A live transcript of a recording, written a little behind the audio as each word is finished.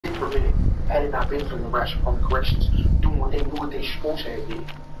had it not been for the Nebraska Department of Corrections doing what they knew what they supposed to have did.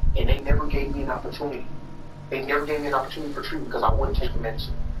 And they never gave me an opportunity. They never gave me an opportunity for treatment because I wouldn't take the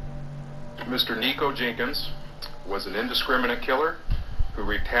medicine. Mr. Nico Jenkins was an indiscriminate killer who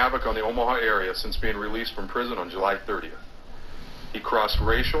wreaked havoc on the Omaha area since being released from prison on July 30th. He crossed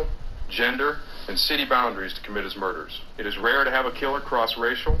racial, gender, and city boundaries to commit his murders. It is rare to have a killer cross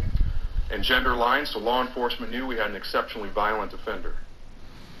racial and gender lines, so law enforcement knew we had an exceptionally violent offender.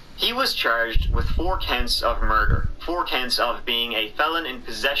 He was charged with 4 counts of murder, 4 counts of being a felon in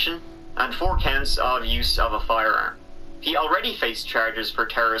possession, and 4 counts of use of a firearm. He already faced charges for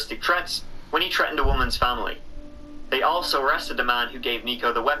terroristic threats when he threatened a woman's family. They also arrested the man who gave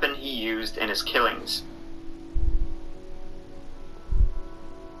Nico the weapon he used in his killings.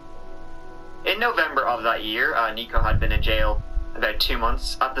 In November of that year, Nico had been in jail about 2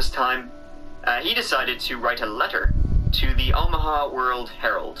 months at this time. He decided to write a letter to the Omaha World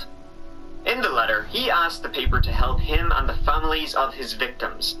Herald. In the letter, he asked the paper to help him and the families of his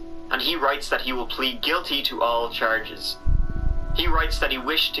victims, and he writes that he will plead guilty to all charges. He writes that he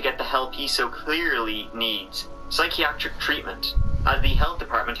wished to get the help he so clearly needs, psychiatric treatment, as the health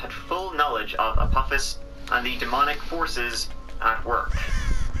department had full knowledge of Apophis and the demonic forces at work.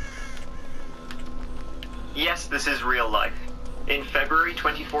 Yes, this is real life. In February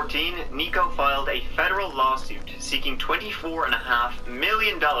 2014, Nico filed a federal lawsuit seeking $24.5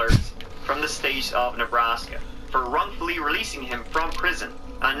 million from the state of Nebraska for wrongfully releasing him from prison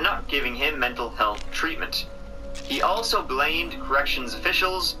and not giving him mental health treatment. He also blamed corrections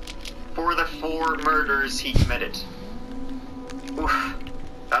officials for the 4 murders he committed. Oof,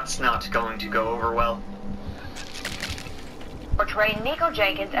 that's not going to go over well. Portraying Nico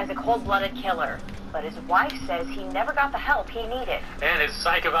Jenkins as a cold-blooded killer, but his wife says he never got the help he needed. And his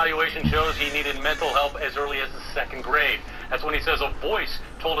psych evaluation shows he needed mental help as early as the 2nd grade. That's when he says a voice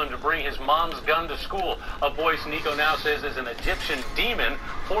told him to bring his mom's gun to school. A voice Nico now says is an Egyptian demon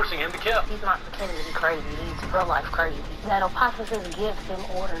forcing him to kill. He's not pretending to be crazy. He's real life crazy. That Apophis gives him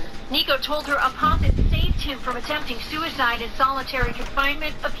orders. Nico told her Apophis saved him from attempting suicide in solitary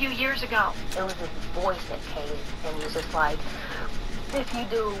confinement a few years ago. It was this voice that came and he was just like, if you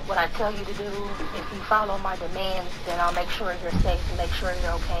do what I tell you to do, if you follow my demands, then I'll make sure you're safe and make sure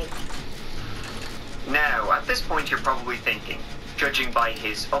you're okay. Now, at this point you're probably thinking, judging by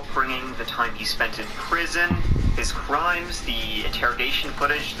his upbringing, the time he spent in prison, his crimes, the interrogation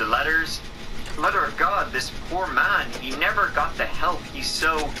footage, the letters, Mother of God, this poor man, he never got the help he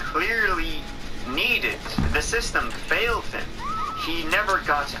so clearly needed. The system failed him. He never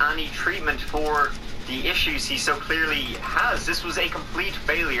got any treatment for the issues he so clearly has. This was a complete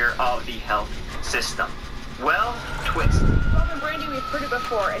failure of the health system. Well, twist. Well, and Brandy, we've heard it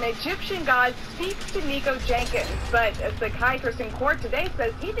before. An Egyptian god speaks to Nico Jenkins, but a psychiatrist in court today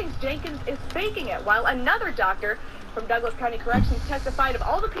says he thinks Jenkins is faking it, while another doctor from Douglas County Corrections testified of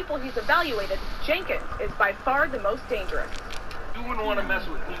all the people he's evaluated, Jenkins is by far the most dangerous. You wouldn't want to mess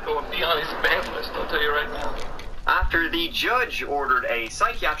with Nico and be on his bad list, I'll tell you right now. After the judge ordered a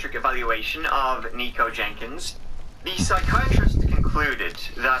psychiatric evaluation of Nico Jenkins, the psychiatrist concluded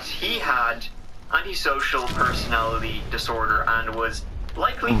that he had antisocial personality disorder and was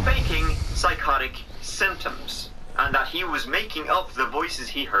likely faking psychotic symptoms, and that he was making up the voices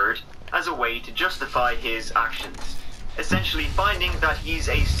he heard as a way to justify his actions, essentially finding that he's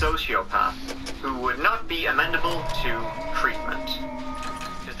a sociopath who would not be amenable to treatment.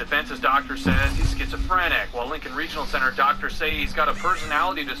 His defense's doctor says he's schizophrenic, while Lincoln Regional Center doctors say he's got a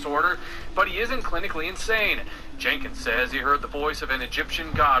personality disorder, but he isn't clinically insane. Jenkins says he heard the voice of an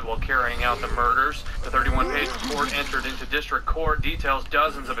Egyptian god while carrying out the murders. The 31-page report entered into district court details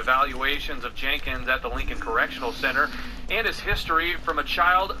dozens of evaluations of Jenkins at the Lincoln Correctional Center and his history from a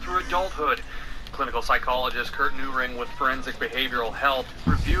child through adulthood. Clinical psychologist Kurt Newring with Forensic Behavioral Health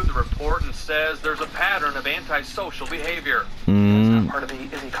reviewed the report and says there's a pattern of antisocial behavior. That's not part of the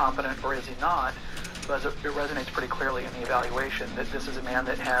is he competent or is he not, but it resonates pretty clearly in the evaluation that this is a man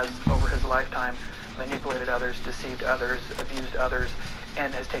that has, over his lifetime, manipulated others, deceived others, abused others,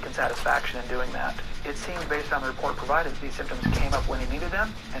 and has taken satisfaction in doing that. It seems, based on the report provided, these symptoms came up when he needed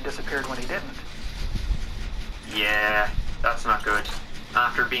them and disappeared when he didn't. Yeah, that's not good.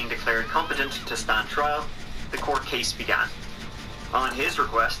 After being declared competent to stand trial, the court case began. On his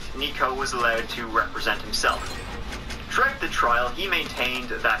request, Nico was allowed to represent himself. Throughout the trial, he maintained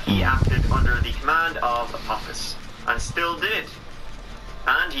that he acted under the command of Apophis, and still did.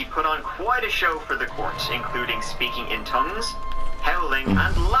 And he put on quite a show for the court, including speaking in tongues, howling,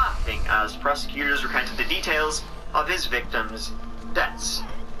 and laughing as prosecutors recounted the details of his victims' deaths.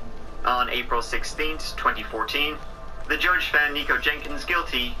 On April 16, 2014, the judge found Nico Jenkins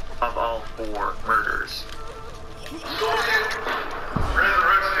guilty of all 4 murders.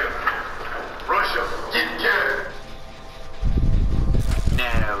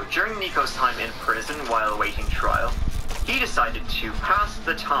 Now, during Nico's time in prison while awaiting trial, he decided to pass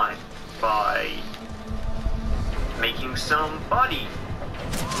the time by making some body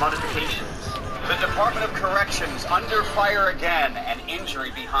modifications. The Department of Corrections under fire again. An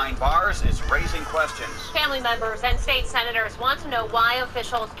injury behind bars is raising questions. Family members and state senators want to know why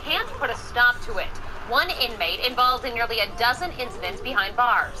officials can't put a stop to it. One inmate involved in nearly a dozen incidents behind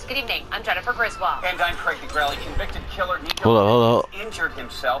bars. Good evening, I'm Jennifer Griswold. And I'm Craig DeGrelli. Convicted killer Nico injured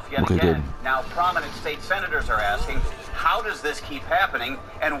himself yet again. Now prominent state senators are asking, how does this keep happening,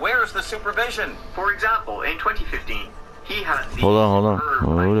 and where's the supervision? For example, in 2015, he had the Hold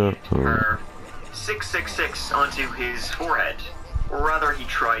up. 666 onto his forehead, or rather he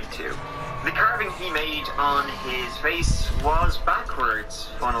tried to. The carving he made on his face was backwards,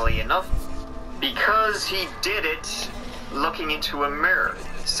 funnily enough, because he did it looking into a mirror.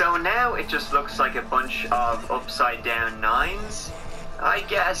 So now it just looks like a bunch of upside down 9s, I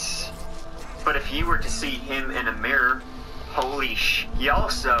guess. But if you were to see him in a mirror, holy sh... He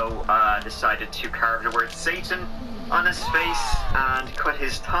also decided to carve the word Satan on his face and cut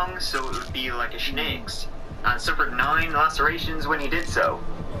his tongue so it would be like a snake's, and suffered 9 lacerations when he did so.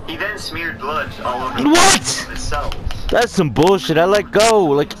 He then smeared blood all over his cells. That's some bullshit. I let go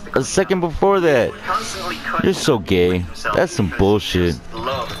like a second before that. Constantly cut You're so gay. That's some bullshit.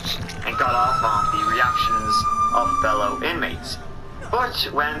 Loved and got off on the reactions of fellow inmates. But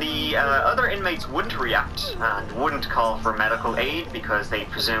when the other inmates wouldn't react and wouldn't call for medical aid because they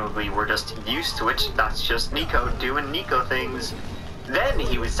presumably were just used to it, that's just Nico doing Nico things, then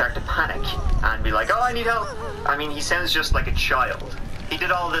he would start to panic and be like, oh, I need help. I mean, he sounds just like a child. He did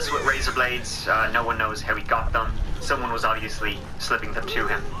all this with razor blades. No one knows how he got them. Someone was obviously slipping them to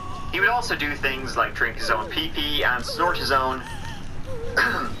him. He would also do things like drink his own pee-pee and snort his own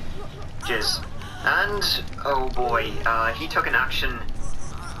jizz. And, oh boy, he took an action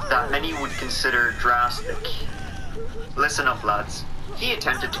that many would consider drastic. Listen up, lads. He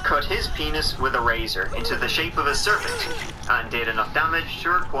attempted to cut his penis with a razor into the shape of a serpent, and did enough damage to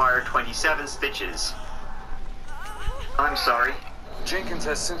require 27 stitches. I'm sorry. Jenkins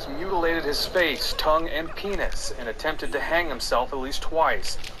has since mutilated his face, tongue, and penis, and attempted to hang himself at least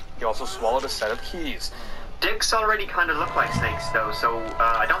twice. He also swallowed a set of keys. Dicks already kind of look like snakes, though, so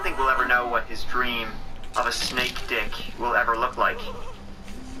I don't think we'll ever know what his dream of a snake dick will ever look like.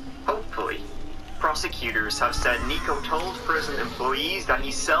 Hopefully. Prosecutors have said Nico told prison employees that he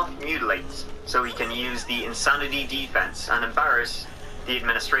self-mutilates so he can use the insanity defense and embarrass the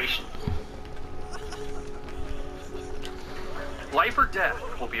administration. Life or death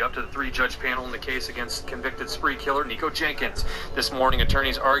will be up to the 3-judge panel in the case against convicted spree killer Nico Jenkins. This morning,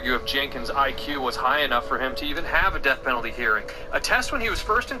 attorneys argue if Jenkins' IQ was high enough for him to even have a death penalty hearing. A test when he was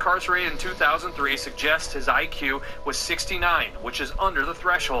first incarcerated in 2003 suggests his IQ was 69, which is under the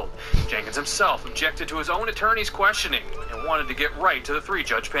threshold. Jenkins himself objected to his own attorney's questioning and wanted to get right to the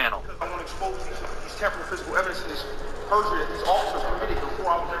 3-judge panel. I want to expose these temporary physical evidence and this perjury that these officers committed before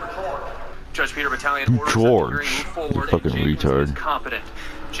I was ever charged. Judge Peter Battalion orders that the hearing move forward, and Jenkins is competent.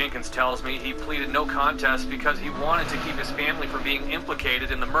 Jenkins tells me he pleaded no contest because he wanted to keep his family from being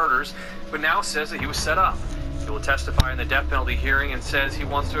implicated in the murders, but now says that he was set up. He will testify in the death penalty hearing and says he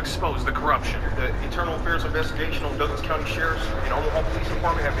wants to expose the corruption. The internal affairs investigation on Douglas County Sheriff's and Omaha Police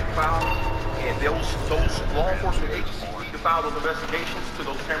Department have been filed, and those law enforcement agencies need to file those investigations to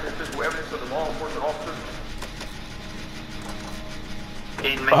those temporary physical evidence of the law enforcement officers.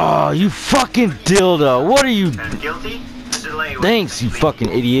 Oh, you fucking dildo. What are you? Guilty. The delay was Thanks, you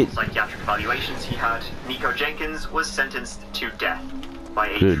fucking idiot. Psychiatric evaluations he had. Nico Jenkins was sentenced to death by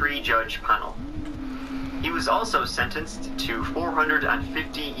a 3-judge panel. He was also sentenced to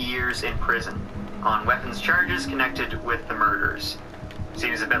 450 years in prison on weapons charges connected with the murders.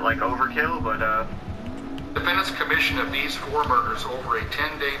 Seems a bit like overkill, but Defendant's commission of these 4 murders over a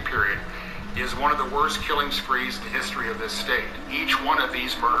 10-day period is one of the worst killing sprees in the history of this state. Each one of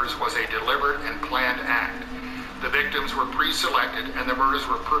these murders was a deliberate and planned act. The victims were pre-selected and the murders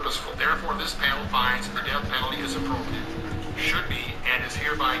were purposeful. Therefore, this panel finds the death penalty is appropriate, should be, and is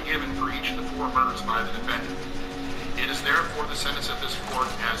hereby given for each of the 4 murders by the defendant. It is therefore the sentence of this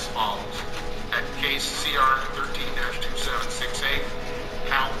court as follows. At case CR 13-2768,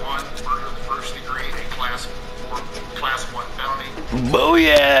 count 1, murder of the first degree, a class 1 felony.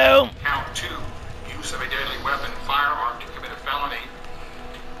 Booyah! Count 2, use of a deadly weapon, firearm to commit a felony,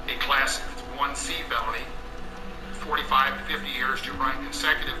 a class 1C felony, 45 to 50 years to run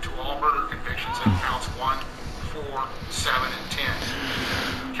consecutive to all murder convictions in counts 1, 4, 7, and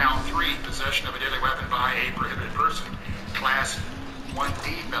 10. Count 3, possession of a deadly weapon by a prohibited person. Class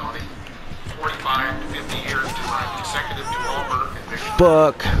 1D felony. 45 to 50 years to life consecutive to all murder convictions.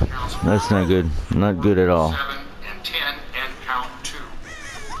 Fuck. That's not good. Not good at all. 7 and 10 and count 2.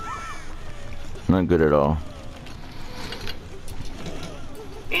 Not good at all.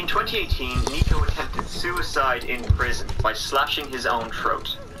 In 2018, Nico attempted suicide in prison by slashing his own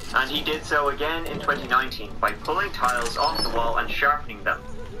throat. And he did so again in 2019 by pulling tiles off the wall and sharpening them.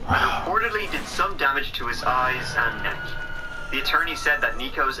 And reportedly did some damage to his eyes and neck. The attorney said that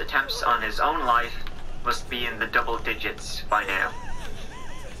Nico's attempts on his own life must be in the double digits by now.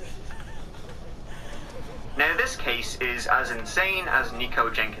 Now this case is as insane as Nico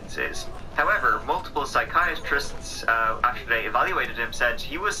Jenkins is. However, multiple psychiatrists, after they evaluated him, said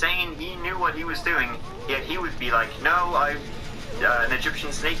he was sane, he knew what he was doing, yet he would be like, no, an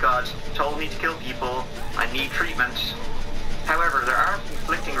Egyptian snake god told me to kill people, I need treatment. However, there are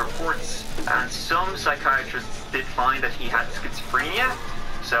conflicting reports, and some psychiatrists did find that he had schizophrenia,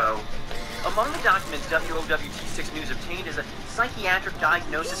 so... Among the documents WOWT6 News obtained is a psychiatric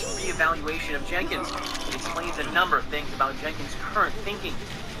diagnosis and reevaluation of Jenkins. It explains a number of things about Jenkins' current thinking.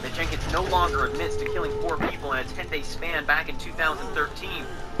 That Jenkins no longer admits to killing 4 people in a 10-day span back in 2013.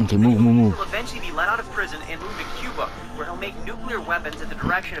 Okay, move. He'll eventually be let out of prison and move to Cuba, where he'll make nuclear weapons at the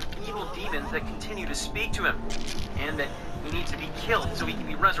direction of evil demons that continue to speak to him. And that he needs to be killed so he can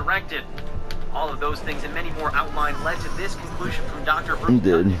be resurrected. All of those things and many more outlined led to this conclusion from Dr. Bruce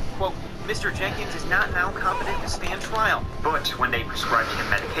Duncan. Quote, Mr. Jenkins is not now competent to stand trial. But when they prescribed him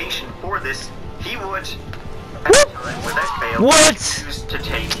medication for this, he would... without fail, what? Choose to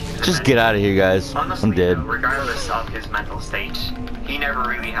take just get out of here, guys. Honestly, I'm dead. Regardless of his mental state, he never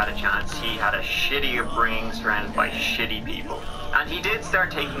really had a chance. He had a shitty upbringing surrounded by shitty people. And he did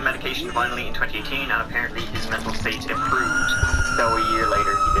start taking medication finally in 2018, and apparently his mental state improved. Though a year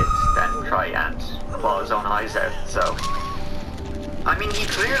later he did then try and claw his own eyes out, so... I mean, he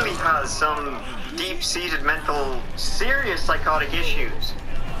clearly has some deep-seated mental, serious psychotic issues.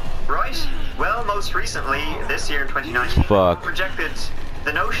 Right? Well, most recently, this year in 2019, projected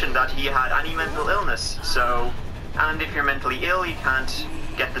the notion that he had any mental illness, so... And if you're mentally ill, you can't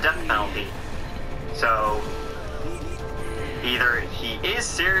get the death penalty. So... Either he is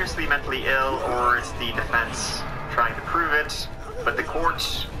seriously mentally ill, or it's the defense trying to prove it, but the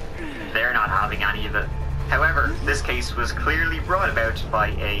court, they're not having any of it. However, this case was clearly brought about by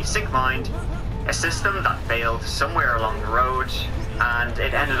a sick mind, a system that failed somewhere along the road, and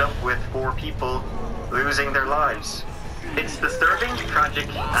it ended up with 4 people losing their lives. It's disturbing, tragic,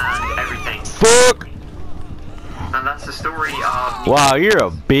 and everything. Fuck! And that's the story of... Wow, you're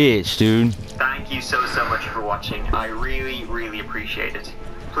a bitch, dude. Thank you so much for watching. I really appreciate it.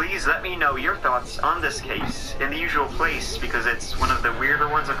 Please let me know your thoughts on this case in the usual place, because it's one of the weirder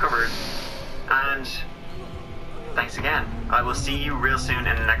ones I've covered. And thanks again. I will see you real soon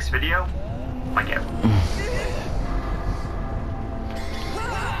in the next video. Bye out.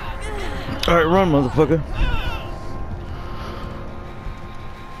 Alright, run, motherfucker.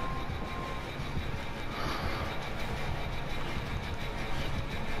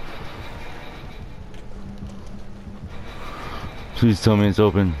 Please tell me it's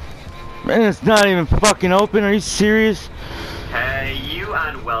open. Man, it's not even fucking open. Are you serious? Hey, you,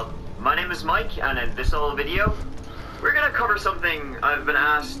 and well, my name is Mike, and in this little video, we're gonna cover something I've been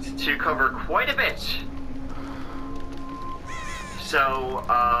asked to cover quite a bit. So,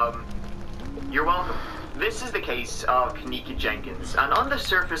 you're welcome. This is the case of Kenneka Jenkins, and on the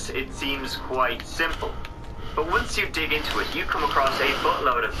surface it seems quite simple. But once you dig into it, you come across a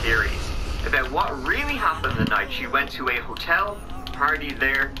buttload of theories about what really happened the night she went to a hotel, partied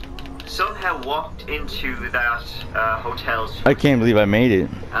there, somehow walked into that hotel's... I can't believe I made it.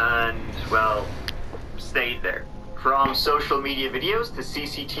 And, well, stayed there. From social media videos to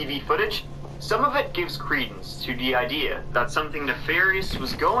CCTV footage, some of it gives credence to the idea that something nefarious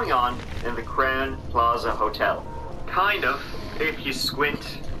was going on in the Crown Plaza Hotel. Kind of, if you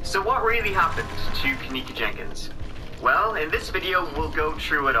squint. So what really happened to Kenneka Jenkins? Well, in this video, we'll go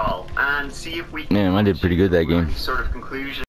through it all and see if we can... Man, I did pretty good that game. Sort of conclusion.